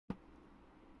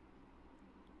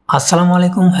আসসালামু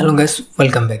আলাইকুম, hello guys,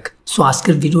 welcome back. So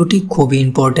আজকের ভিডিওটি খুবই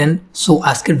ইম্পর্টেন্ট। সো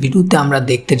আজকের ভিডিওতে আমরা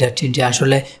দেখতে যাচ্ছি যে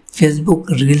আসলে ফেসবুক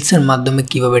রিলসের মাধ্যমে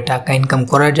কিভাবে টাকা ইনকাম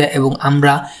করা যায় এবং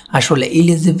আমরা আসলে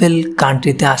এলিজিবল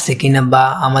কান্ট্রিতে আছে কিনা বা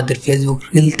আমাদের ফেসবুক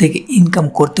রিল থেকে ইনকাম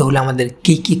করতে হলে আমাদের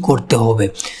কি কি করতে হবে।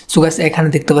 সো গাইস, এখানে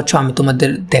দেখতে পাচ্ছ আমি তোমাদের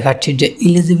দেখাচ্ছি যে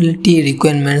eligibility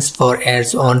requirements for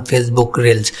ads on Facebook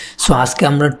reels. So আজকে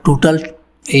আমরা টোটাল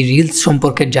এই রিলস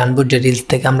সম্পর্কে জানবো যে রিলস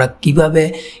থেকে আমরা কিভাবে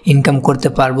ইনকাম করতে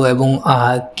পারবো এবং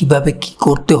কিভাবে কি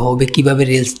করতে হবে, কিভাবে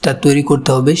রিলসটা তৈরি করতে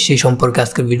হবে সেই সম্পর্কে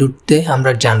আজকের ভিডিওতে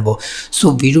আমরা জানবো। সো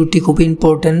ভিডিওটি খুব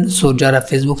ইম্পর্টেন্ট। সো যারা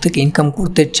ফেসবুক থেকে ইনকাম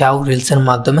করতে চাও রিলসের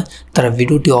মাধ্যমে তারা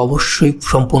ভিডিওটি অবশ্যই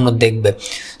সম্পূর্ণ দেখবে।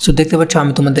 সো দেখতে পাচ্ছ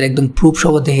আমি তোমাদের একদম প্রুফ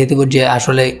সহ দেখিয়ে দেবো যে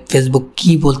আসলে ফেসবুক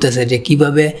কি বলতেছে, যে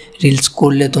কিভাবে রিলস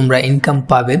করলে তোমরা ইনকাম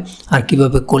পাবে আর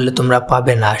কিভাবে করলে তোমরা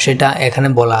পাবে না, সেটা এখানে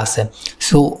বলা আছে।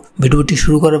 সো ভিডিওটি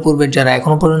শুরু করার পূর্বে যারা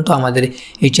এখনও পর্যন্ত আমাদের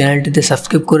এই চ্যানেলটিতে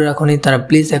সাবস্ক্রাইব করে রাখোনি তারা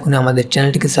প্লিজ এখনই আমাদের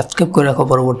চ্যানেলটিকে সাবস্ক্রাইব করে রাখো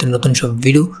পরবর্তী নতুন সব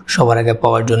ভিডিও সবার আগে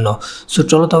পাওয়ার জন্য। সো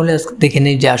চলো তাহলে আজকে দেখে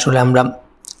নিই যে আসলে আমরা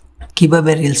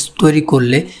কিভাবে রিলস তৈরি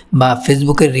করলে বা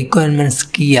ফেসবুকের রিকোয়ারমেন্টস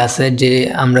কি আছে, যে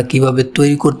আমরা কিভাবে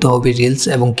তৈরি করতে হবে রিলস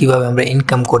এবং কিভাবে আমরা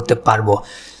ইনকাম করতে পারবো।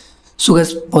 সো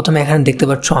গাইস, প্রথমে এখানে দেখতে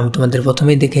পাচ্ছ আমি তোমাদের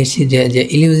প্রথমেই দেখেছি যে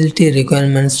eligibility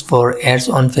requirements for ads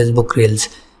on Facebook reels.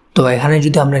 তো এখানে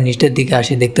যদি আমরা নিচের দিকে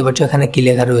আসি দেখতে পাচ্ছ এখানে কি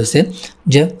লেখা রয়েছে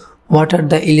যে what are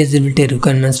the eligibility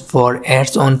requirements for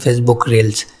ads on Facebook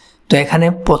reels. তো এখানে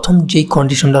প্রথম যেই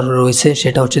কন্ডিশনটা রয়েছে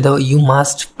সেটা হচ্ছে you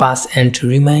must pass and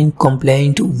remain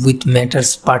compliant with matters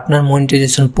partner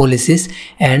monetization policies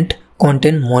and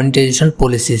content monetization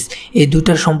policies. এই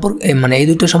দুটার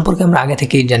সম্পর্কে আমরা আগে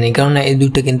থেকেই জানি, কারণ এই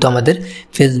দুটো কিন্তু আমাদের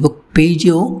ফেসবুক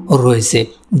পেজেও রয়েছে,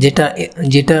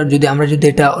 যেটা যদি আমরা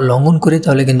এটা লঙ্ঘন করি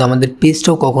তাহলে কিন্তু আমাদের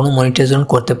পেজটাও কখনো মনিটাইজেশন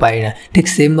করতে পারি না। ঠিক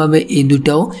সেমভাবে এই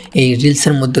দুটাও এই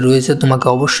রিলসের মধ্যে রয়েছে, তোমাকে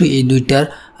অবশ্যই এই দুইটার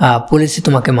পলিসি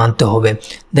তোমাকে মানতে হবে।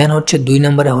 দেন হচ্ছে 2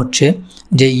 নম্বরে হচ্ছে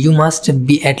যে you must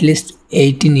be at least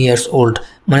 18 years old,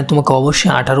 মানে তোমাকে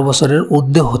অবশ্যই 18 বছরের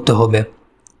ঊর্ধ্বে হতে হবে।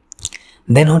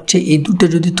 দেন হচ্ছে এই দুটো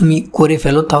যদি তুমি করে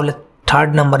ফেলো তাহলে 3rd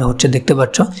নাম্বারে হচ্ছে দেখতে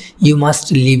পাচ্ছ you must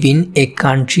live in a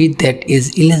country that is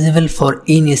eligible for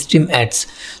in stream ads.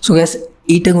 So gas,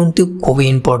 এইটা কিন্তু খুবই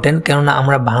ইম্পর্টেন্ট, কেননা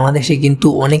আমরা বাংলাদেশে কিন্তু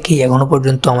অনেকেই এখনও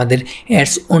পর্যন্ত আমাদের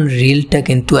অ্যাডস অন রিলটা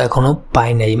কিন্তু এখনও পাই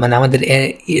নাই, মানে আমাদের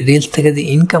রিলস থেকে যে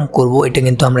ইনকাম করব এটা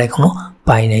কিন্তু আমরা এখনও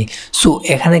পাই নাই। সো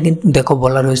এখানে কিন্তু দেখো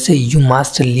বলা রয়েছে you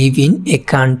must live in a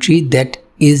country that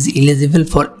is eligible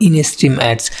for in stream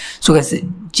ads. So gas,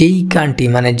 যেই কান্ট্রি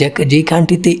মানে যেই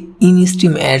কান্ট্রিতে ইন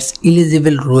স্ট্রিম অ্যাডস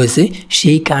এলিজিবল রয়েছে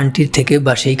সেই কান্ট্রি থেকে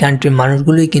বা সেই কান্ট্রির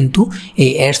মানুষগুলোই কিন্তু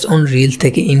এই অ্যাডস অন রিল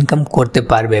থেকে ইনকাম করতে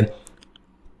পারবে।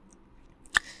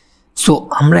 সো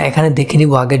আমরা এখানে দেখে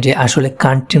নিব আগে যে আসলে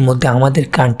কান্ট্রির মধ্যে আমাদের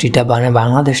কান্ট্রিটা মানে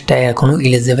বাংলাদেশটা এখনও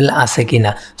এলিজিবল আছে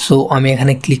কিনা। সো আমি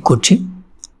এখানে ক্লিক করছি।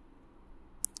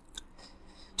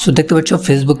 সো দেখতে পাচ্ছ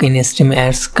Facebook in stream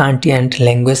ads country and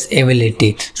language ability.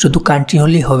 শুধু কান্ট্রি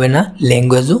হলেই হবে না,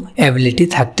 ল্যাঙ্গুয়েজও এবিলিটি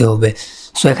থাকতে হবে।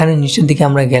 সো এখানে নিচের দিকে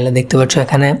আমরা গেলে দেখতে পাচ্ছ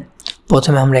এখানে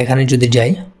প্রথমে আমরা এখানে যদি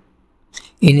যাই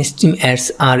in stream ads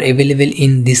R available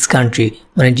in this country,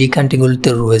 মানে যে কান্ট্রিগুলোতে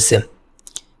রয়েছে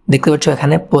দেখতে পাচ্ছ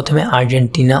এখানে প্রথমে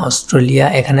আর্জেন্টিনা, অস্ট্রেলিয়া,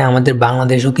 এখানে আমাদের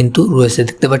বাংলাদেশও কিন্তু রয়েছে।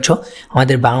 দেখতে পাচ্ছ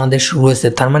আমাদের বাংলাদেশ রয়েছে,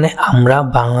 তার মানে আমরা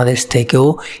বাংলাদেশ থেকেও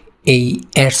এই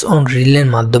অ্যাডস অন রিলের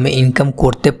মাধ্যমে ইনকাম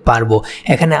করতে পারবো।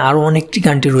 এখানে আরও অনেকটি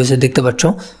কান্ট্রি রয়েছে দেখতে পাচ্ছ।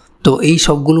 তো এই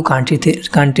সবগুলো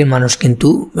কান্ট্রির মানুষ কিন্তু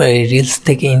রিলস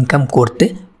থেকে ইনকাম করতে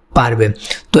পারবে।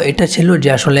 তো এটা ছিল যে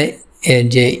আসলে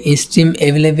যে stream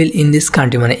available in this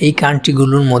country, মানে এই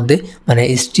কান্ট্রিগুলোর মধ্যে মানে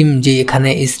স্ট্রিম যে এখানে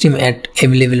স্ট্রিম অ্যাড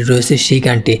অ্যাভেলেবেল রয়েছে সেই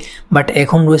কান্ট্রি। বাট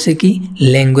এখন রয়েছে কি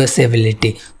ল্যাঙ্গুয়েজ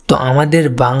এবিলিটি। তো আমাদের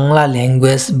বাংলা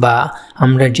ল্যাঙ্গুয়েজ বা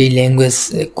আমরা যেই ল্যাঙ্গুয়েজ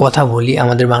কথা বলি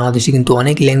আমাদের বাংলাদেশে কিন্তু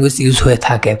অনেক ল্যাঙ্গুয়েজ ইউজ হয়ে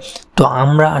থাকে। তো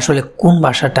আমরা আসলে কোন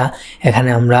ভাষাটা এখানে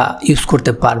আমরা ইউজ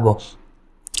করতে পারবো।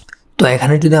 তো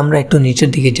এখানে যদি আমরা একটু নিচের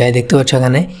দিকে যাই দেখতে পাচ্ছ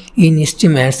এখানে in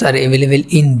stream ads R available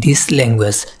in this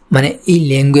language, মানে এই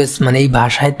ল্যাঙ্গুয়েজ মানে এই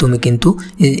ভাষায় তুমি কিন্তু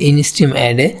ইন স্ট্রিম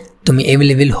অ্যাডে তুমি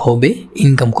অ্যাভেলেবেল হবে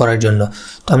ইনকাম করার জন্য।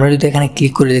 তো আমরা যদি এখানে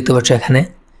ক্লিক করে দেখতে পাচ্ছ এখানে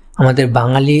আমাদের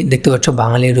বাঙালি দেখতে পাচ্ছ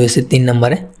বাঙালি রয়েছে 3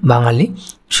 নম্বরে বাঙালি।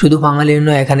 শুধু বাঙালি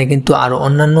নয়, এখানে কিন্তু আরও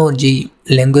অন্যান্য যেই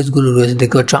ল্যাঙ্গুয়েজগুলো রয়েছে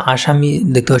দেখতে পাচ্ছ আসামি,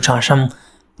 দেখতে পাচ্ছ আসাম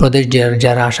প্রদেশ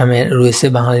যারা আসামে রয়েছে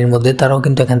বাঙালির মধ্যে তারাও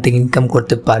কিন্তু এখান থেকে ইনকাম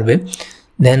করতে পারবে।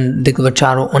 দেন দেখতে পাচ্ছ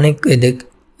আরও অনেক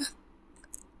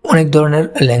ধরনের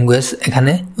ল্যাঙ্গুয়েজ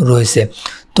এখানে রয়েছে।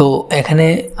 তো এখানে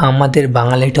আমাদের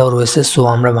বাঙালিটাও রয়েছে। সো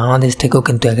আমরা বাংলাদেশ থেকেও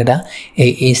কিন্তু একটা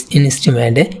এই ইনস্ট্রিম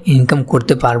অ্যাডে ইনকাম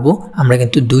করতে পারবো। আমরা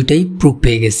কিন্তু দুইটাই প্রুফ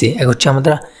পেয়ে গেছি। এক হচ্ছে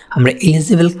আমরা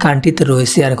এলিজিবল কান্ট্রিতে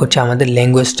রয়েছি আর এক হচ্ছে আমাদের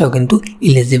ল্যাঙ্গুয়েজটাও কিন্তু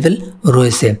এলিজিবল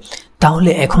রয়েছে। তাহলে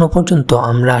এখনো পর্যন্ত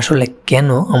আমরা আসলে কেন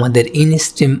আমাদের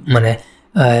ইনস্ট্রিম মানে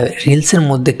রিলসের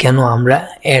মধ্যে কেন আমরা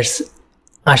অ্যাডস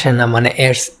আসে না, মানে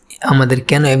অ্যাডস আমাদের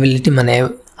কেন এবিলিটি মানে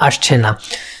আসছে না।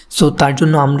 সো তার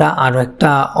জন্য আমরা আরও একটা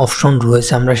অপশন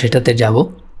রয়েছে, আমরা সেটাতে যাব।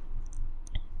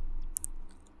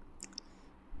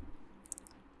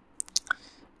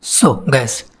 সো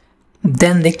গ্যাস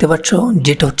দেন দেখতে পাচ্ছ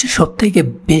যেটা হচ্ছে সবথেকে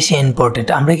বেশি ইম্পর্টেন্ট,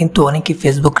 আমরা কিন্তু অনেকেই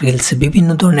ফেসবুক রিলসে বিভিন্ন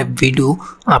ধরনের ভিডিও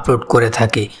আপলোড করে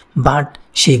থাকি, বাট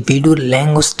সেই ভিডিওর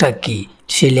ল্যাঙ্গুয়েজটা কি,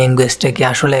 সেই ল্যাঙ্গুয়েজটা কি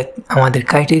আসলে আমাদের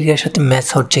ক্রাইটেরিয়ার সাথে ম্যাচ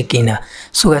হচ্ছে কি না।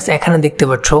 সো গ্যাস এখানে দেখতে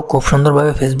পাচ্ছ খুব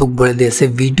সুন্দরভাবে ফেসবুক বলে দিয়েছে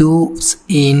videos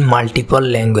in multiple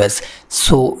language.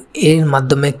 So এর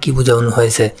মাধ্যমে কি বোঝানো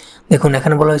হয়েছে দেখুন,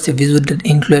 এখানে বলা হয়েছে video that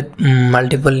include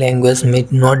multiple language may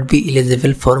not be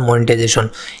eligible for monetization.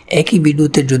 একই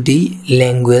ভিডিওতে যদি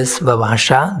ল্যাঙ্গুয়েজ বা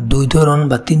ভাষা 2 ধরন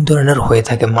বা 3 ধরনের হয়ে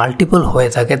থাকে, মাল্টিপল হয়ে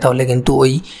থাকে, তাহলে কিন্তু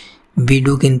ওই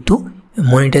ভিডিও কিন্তু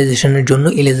মনিটাইজেশনের জন্য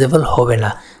এলিজিবল হবে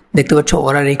না। দেখতে পাচ্ছ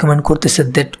ওরা রেকমেন্ড করতেছে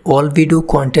that all video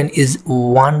content is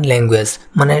one language,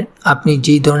 মানে আপনি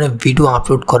যেই ধরনের ভিডিও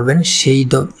আপলোড করবেন সেই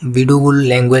ভিডিওগুলোর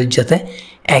ল্যাঙ্গুয়েজ যাতে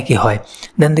একই হয়।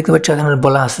 দেন দেখতে পাচ্ছ এখানে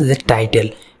বলা আছে যে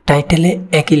টাইটেলে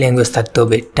একই ল্যাঙ্গুয়েজ থাকতে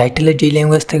হবে, টাইটেলে যেই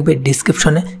ল্যাঙ্গুয়েজ থাকবে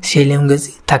ডিসক্রিপশনে সেই ল্যাঙ্গুয়েজ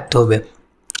থাকতে হবে।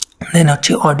 দেন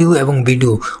হচ্ছে অডিও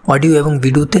এবং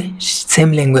ভিডিওতে সেম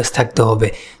ল্যাঙ্গুয়েজ থাকতে হবে।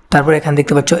 তারপর এখানে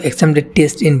দেখতে পাচ্ছ extended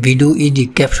text in video easy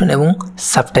caption এবং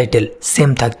সাবটাইটেল সেম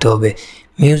থাকতে হবে।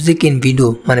 মিউজিক ইন ভিডিও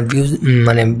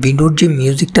মানে ভিডিওর যে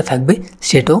মিউজিকটা থাকবে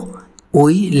সেটাও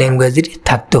ওই ল্যাঙ্গুয়েজেরই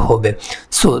থাকতে হবে।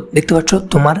 সো দেখতে পাচ্ছ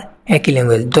তোমার একই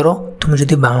ল্যাঙ্গুয়েজ, ধরো তুমি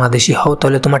যদি বাংলাদেশি হও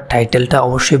তাহলে তোমার টাইটেলটা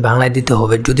অবশ্যই বাংলায় দিতে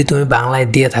হবে যদি তুমি বাংলায়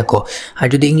দিয়ে থাকো, আর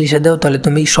যদি ইংলিশে দাও তাহলে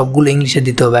তুমি সবগুলো ইংলিশে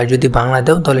দিতে হবে, আর যদি বাংলায়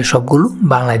দাও তাহলে সবগুলো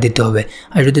বাংলায় দিতে হবে,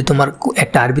 আর যদি তোমার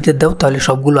একটা আরবিতে দাও তাহলে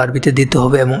সবগুলো আরবিতে দিতে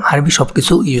হবে এবং আরবি সব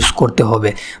কিছু ইউজ করতে হবে।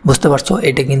 বুঝতে পারছো,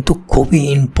 এটা কিন্তু খুবই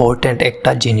ইম্পর্ট্যান্ট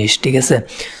একটা জিনিস, ঠিক আছে।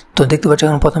 তো দেখতে পাচ্ছ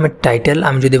এখন প্রথমে টাইটেল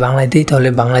আমি যদি বাংলায় দিই তাহলে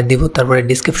বাংলায় দিব, তারপরে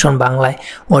ডিসক্রিপশন বাংলায়,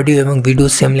 অডিও এবং ভিডিও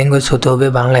সেম ল্যাঙ্গুয়েজ হতে হবে,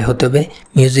 বাংলায় হতে হবে,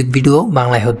 মিউজিক ভিডিও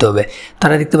বাংলায় হতে হবে।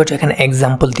 তারা দেখতে পাচ্ছ এখানে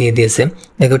এক্সাম্পল দিয়ে দিয়েছে,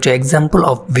 দেখতে পাচ্ছ example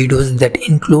of videos that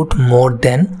include more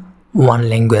than one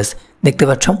language. দেখতে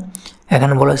পাচ্ছ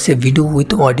এখানে বলা হচ্ছে video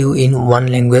with audio in one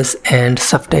language and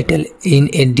subtitle in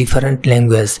a different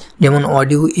language, যেমন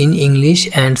audio in English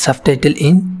and subtitle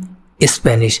in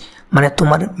Spanish, মানে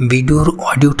তোমার ভিডিওর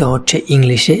অডিওটা হচ্ছে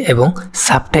ইংলিশে এবং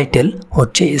সাবটাইটেল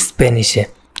হচ্ছে স্প্যানিশে,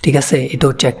 ঠিক আছে। এটা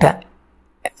হচ্ছে একটা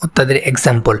তাদের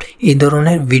এক্সাম্পল। এই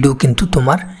ধরনের ভিডিও কিন্তু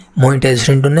তোমার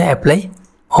মনিটাইজেশনের জন্য অ্যাপ্লাই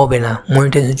হবে না,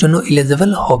 মনিটাইজেশনের জন্য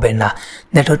এলিজিবল হবে না।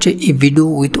 দ্যাট হচ্ছে এই video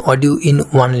with audio in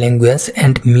one language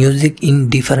and music in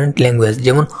different language,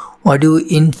 যেমন অডিও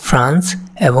ইন ফ্রান্স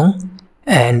এবং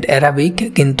অ্যারাবিক,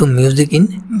 কিন্তু music in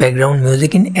background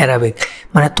music in Arabic,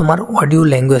 মানে তোমার অডিও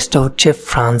ল্যাঙ্গুয়েজটা হচ্ছে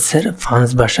ফ্রান্স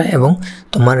ভাষা এবং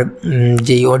তোমার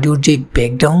যেই অডিওর যেই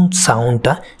ব্যাকগ্রাউন্ড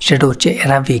সাউন্ডটা সেটা হচ্ছে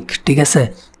অ্যারাবিক, ঠিক আছে।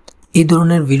 এই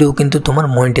ধরনের ভিডিও কিন্তু তোমার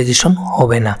মনিটাইজেশন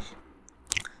হবে না।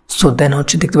 সো দেন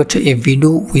হচ্ছে দেখতে পাচ্ছ এ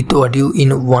video with audio in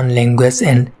one language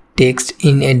and text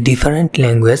in a different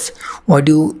language,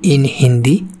 audio in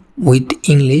Hindi with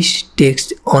English text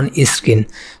on screen.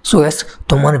 So gas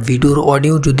তোমার ভিডিওর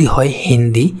অডিও যদি হয়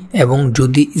হিন্দি এবং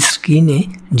যদি স্ক্রিনে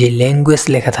যে ল্যাঙ্গুয়েজ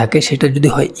লেখা থাকে সেটা যদি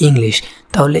হয় ইংলিশ,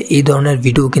 তাহলে এই ধরনের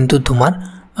ভিডিও কিন্তু তোমার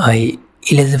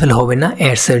এলিজিবল হবে না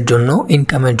অ্যাডসের জন্য,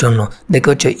 ইনকামের জন্য। দেখতে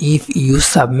পাচ্ছ if you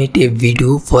submit A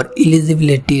video for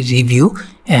eligibility review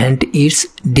and it's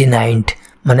denied,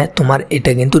 মানে তোমার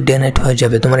এটা কিন্তু ডেনাইট হয়ে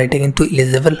যাবে, তোমার এটা কিন্তু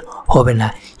এলিজিবল হবে না।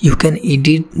 You can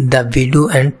edit the video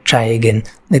and try again.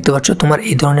 দেখতে পাচ্ছ তোমার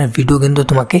এই ধরনের ভিডিও কিন্তু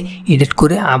তোমাকে এডিট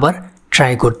করে আবার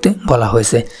ট্রাই করতে বলা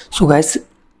হয়েছে। সো গাইস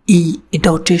এটা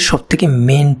হচ্ছে সব থেকে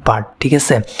মেন পার্ট, ঠিক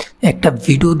আছে। একটা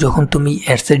ভিডিও যখন তুমি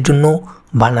অ্যাডসের জন্য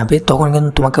বানাবে তখন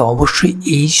কিন্তু তোমাকে অবশ্যই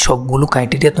এই সবগুলো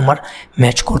ক্রাইটেরিয়া তোমার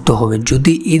ম্যাচ করতে হবে।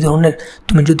 যদি এই ধরনের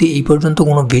তুমি যদি এই পর্যন্ত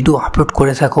কোনো ভিডিও আপলোড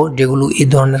করে থাকো যেগুলো এই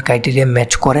ধরনের ক্রাইটেরিয়া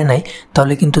ম্যাচ করে নাই,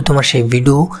 তাহলে কিন্তু তোমার সেই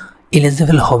ভিডিও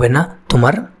এলিজিবল হবে না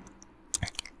তোমার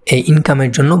এই ইনকামের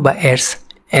জন্য বা অ্যাডস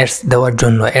দেওয়ার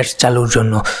জন্য, অ্যাডস চালুর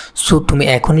জন্য। সো তুমি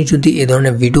এখনই যদি এই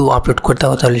ধরনের ভিডিও আপলোড করতে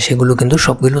হও তাহলে সেগুলো কিন্তু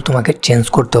সবগুলো তোমাকে চেঞ্জ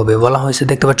করতে হবে বলা হয়েছে।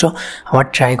 দেখতে পাচ্ছ আবার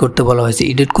ট্রাই করতে বলা হয়েছে,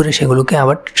 এডিট করে সেগুলোকে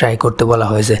আবার ট্রাই করতে বলা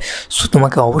হয়েছে। সো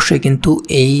তোমাকে অবশ্যই কিন্তু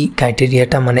এই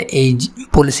ক্রাইটেরিয়াটা মানে এই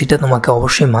পলিসিটা তোমাকে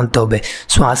অবশ্যই মানতে হবে।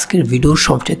 সো আজকের ভিডিওর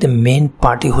সবচেয়ে মেন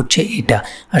পার্টই হচ্ছে এটা।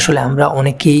 আসলে আমরা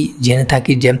অনেকেই জেনে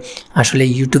থাকি যে আসলে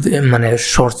ইউটিউবে মানে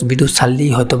শর্টস ভিডিও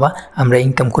ছাড়লেই হয়তো বা আমরা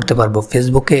ইনকাম করতে পারবো।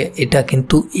 ফেসবুকে এটা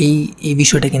কিন্তু এই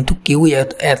বিষয়টা বিষয়টা কিন্তু কেউই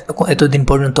এতদিন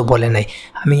পর্যন্ত বলে নাই,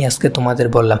 আমি আজকে তোমাদের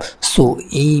বললাম। সো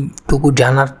এইটুকু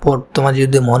জানার পর তোমার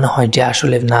যদি মনে হয় যে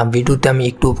আসলে না ভিডিওতে আমি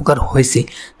একটু উপকার হয়েছি,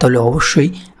 তাহলে অবশ্যই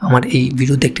আমার এই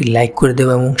ভিডিওতে একটি লাইক করে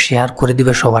দেবে এবং শেয়ার করে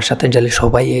দেবে সবার সাথে, যাতে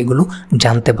সবাই এগুলো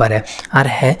জানতে পারে। আর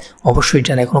হ্যাঁ, অবশ্যই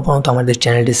যারা এখনও পর্যন্ত আমাদের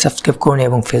চ্যানেলটি সাবস্ক্রাইব করনি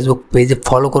এবং ফেসবুক পেজে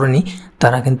ফলো করনি,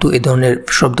 তারা কিন্তু এই ধরনের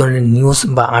সব ধরনের নিউজ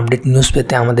বা আপডেট নিউজ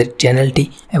পেতে আমাদের চ্যানেলটি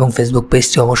এবং ফেসবুক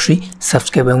পেজটি অবশ্যই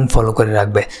সাবস্ক্রাইব এবং ফলো করে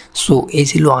রাখবে। সো এই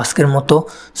ছিল আজকের মতো।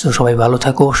 সো সবাই ভালো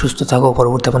থাকো, সুস্থ থাকো,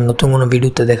 পরবর্তী আবার নতুন কোনো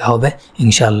ভিডিওতে দেখা হবে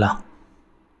ইনশাআল্লাহ।